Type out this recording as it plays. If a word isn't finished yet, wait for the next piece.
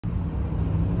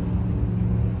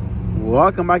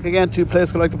Welcome back again to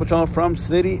Playdays Collectibles channel from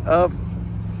City of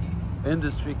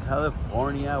Industry,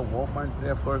 California. Walmart today,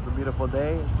 of course, a beautiful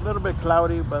day. It's a little bit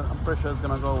cloudy, but I'm pretty sure it's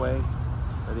gonna go away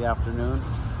for the afternoon.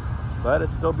 But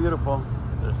it's still beautiful.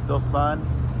 There's still sun.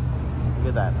 Look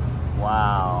at that.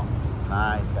 Wow.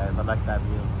 Nice, guys. I like that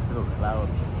view. Look at those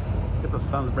clouds. Look at the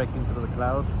sun's breaking through the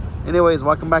clouds. Anyways,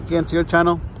 welcome back into your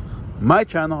channel. My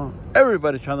channel.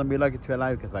 Everybody's trying to be lucky to be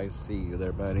alive because I see you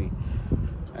there, buddy.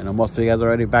 I know most of you guys are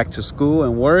already back to school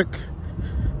and work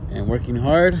and working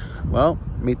hard. Well,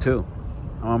 me too.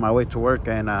 I'm on my way to work,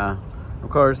 and of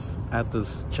course I have to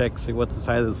check, see what's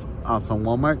inside this awesome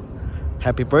Walmart.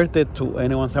 Happy birthday to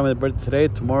anyone celebrating their birthday today,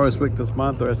 tomorrow, this week, this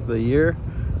month, the rest of the year.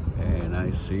 And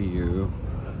I see you,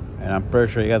 and I'm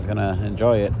pretty sure you guys are gonna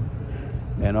enjoy it.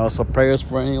 And also prayers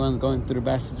for anyone going through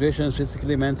bad situations,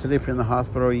 physically, mentally. If you're in the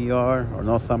hospital, ER, or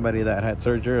know somebody that had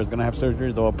surgery or is gonna have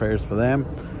surgery, all prayers for them.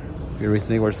 If you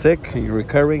recently were sick and you're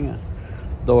recovering,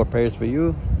 those prayers for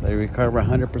you. They recover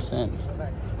 100%.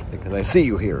 Because I see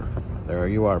you here. There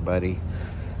you are, buddy.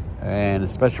 And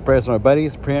special prayers for my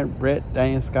buddies, Britt,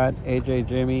 Diane, Scott, AJ,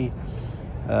 Jimmy,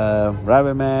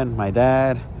 Rabbit Man, my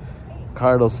dad,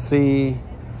 Carlos C,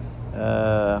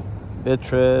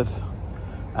 Beatrice,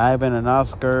 Ivan and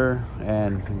Oscar,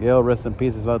 and Gil, rest in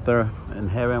pieces out there in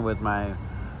heaven with my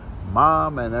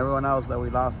mom and everyone else that we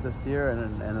lost this year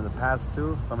and in the past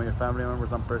too. Some of your family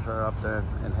members, I'm pretty sure, are up there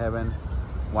in heaven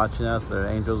watching us. They're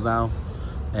angels now.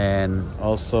 And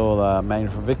also Maggie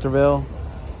from Victorville.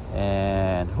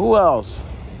 And who else?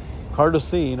 Carlos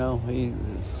C, you know,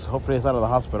 hopefully he's out of the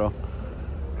hospital,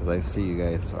 because I see you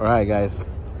guys. All right, guys.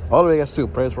 All of you guys too.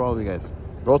 Prayers for all of you guys.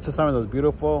 Rode to some of those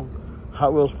beautiful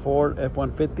Hot Wheels Ford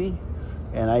F-150,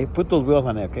 and I put those wheels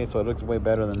on it, okay, so it looks way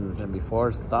better than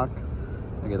before stock.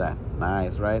 Look at that.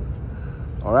 Nice, right?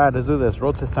 All right, let's do this.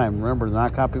 Road test time. Remember, do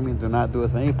not copy me. Do not do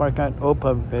this in any park lot or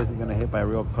public place. You're gonna hit by a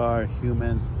real car,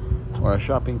 humans, or a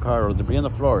shopping cart, or debris on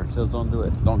the floor. Just don't do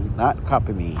it. Don't not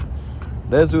copy me.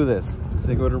 Let's do this. Let's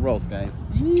go to the roast, guys.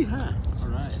 Yeehaw. All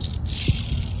right.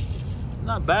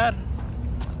 Not bad.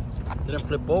 Didn't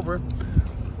flip over.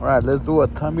 All right, let's do a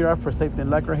tummy ride for safety and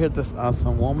luck right here at this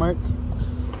awesome Walmart.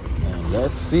 And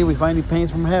let's see if we find any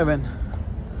paints from heaven.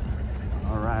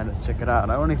 All right, let's check it out.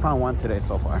 I only found one today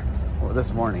so far, or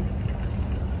this morning.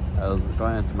 I was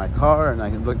going into my car and I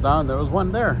looked down, there was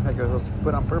one there. Like it was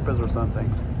put on purpose or something.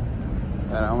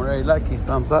 And I'm very lucky.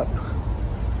 Thumbs up.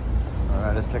 All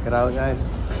right, let's check it out, guys.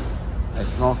 I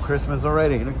smell Christmas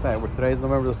already. Look at that. Today's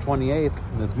November the 28th,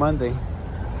 and it's Monday.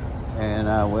 And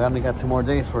we only got 2 more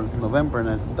days for November and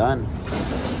it's done. All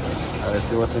right, let's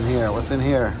see what's in here. What's in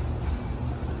here?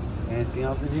 Anything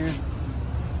else in here?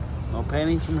 No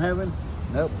paintings from heaven?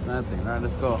 Nope, nothing. All right,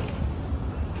 let's go.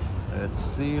 Let's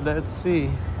see, let's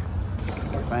see.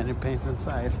 We're finding paints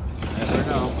inside. Never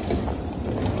know.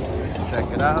 Check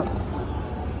it out.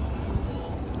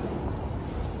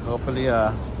 Hopefully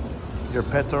your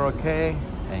pets are okay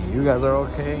and you guys are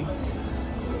okay,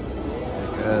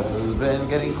 because it's been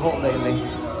getting cold lately.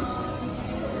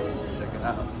 Check it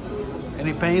out.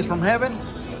 Any pennies from heaven?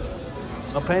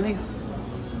 No pennies?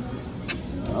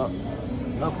 Oh,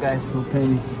 nope, guys, no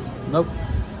pennies. Nope.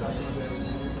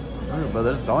 Oh, but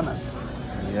there's donuts.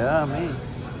 Yeah, me.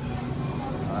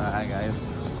 Alright, guys.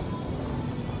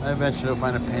 I eventually will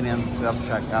find a penny on the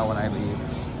self-checkout when I leave.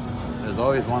 There's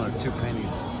always 1 or 2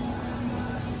 pennies.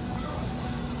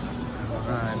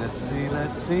 Alright, let's see,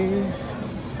 let's see.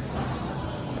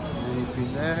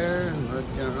 Anything there?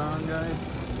 Looking around, guys.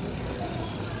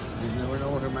 You never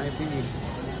know what it might be.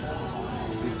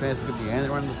 These pants could be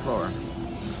anywhere on the floor.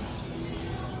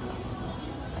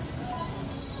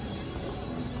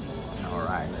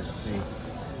 Alright, let's see.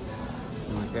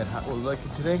 Can we get Hot Wheels lucky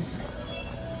today?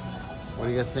 What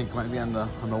do you guys think might be on the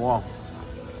wall?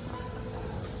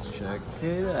 Check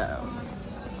it out.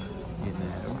 You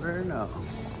never know.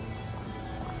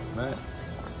 But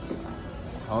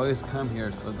I always come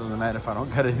here, so it doesn't matter if I don't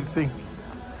got anything.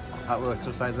 Hot Wheel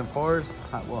exercise and force,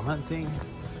 Hot Wheel hunting.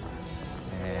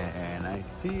 And I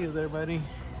see you there, buddy.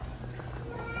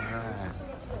 Alright.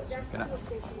 Check it out.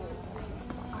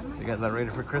 You guys are ready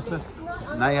for Christmas?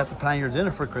 Now you have to plan your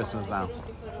dinner for Christmas now.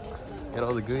 Get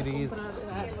all the goodies.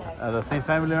 The same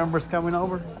family members coming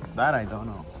over? That I don't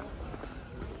know.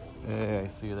 Yeah, I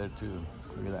see you there too.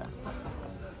 Look at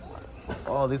that.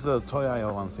 Oh, these are the toy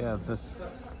aisle ones. Yeah,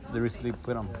 they recently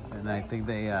put them, and I think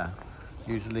they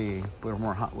usually put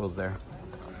more Hot Wheels there.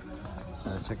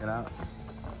 Check it out.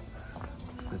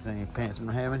 If there's any paints from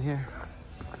heaven here.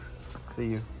 See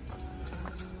you.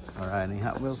 All right, any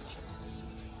Hot Wheels?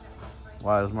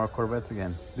 Wow, there's more Corvettes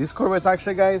again. These Corvettes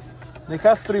actually, guys, they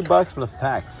cost $3 plus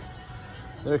tax.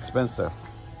 They're expensive.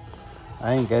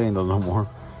 I ain't getting those no more.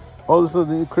 Oh, this is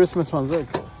the new Christmas ones. Look.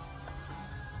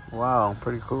 Wow,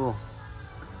 pretty cool.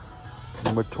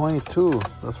 Number 22.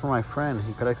 That's for my friend.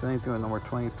 He collects anything with number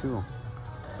 22.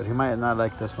 But he might not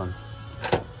like this one.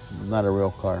 Not a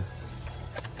real car.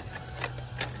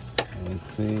 Let's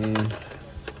see.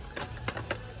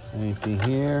 Anything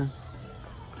here?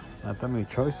 Not that many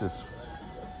choices.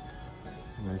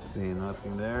 Let me see.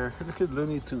 Nothing there. Look at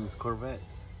Looney Tunes Corvette.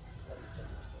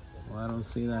 Well, I don't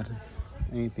see that.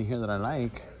 Anything here that I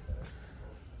like.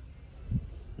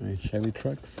 Any Chevy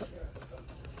trucks.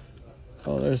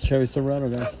 Oh, there's Chevy Silverado,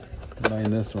 guys. I'm buying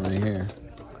this one right here.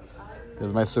 This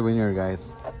is my souvenir,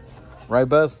 guys. Right,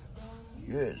 Buzz?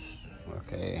 Yes.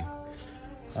 Okay.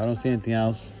 I don't see anything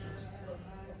else.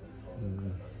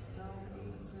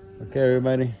 Okay,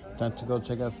 everybody. Time to go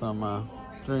check out some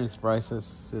clearance prices.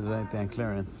 See if there's anything on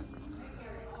clearance.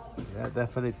 Yeah,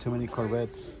 definitely too many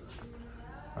Corvettes.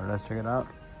 All right, let's check it out.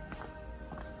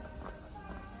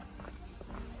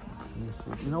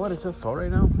 You know what I just saw right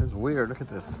now? It's weird. Look at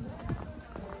this.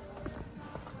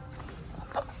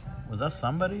 Was that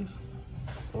somebody's?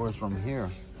 Or it's from here?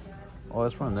 Oh,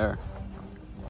 it's from there.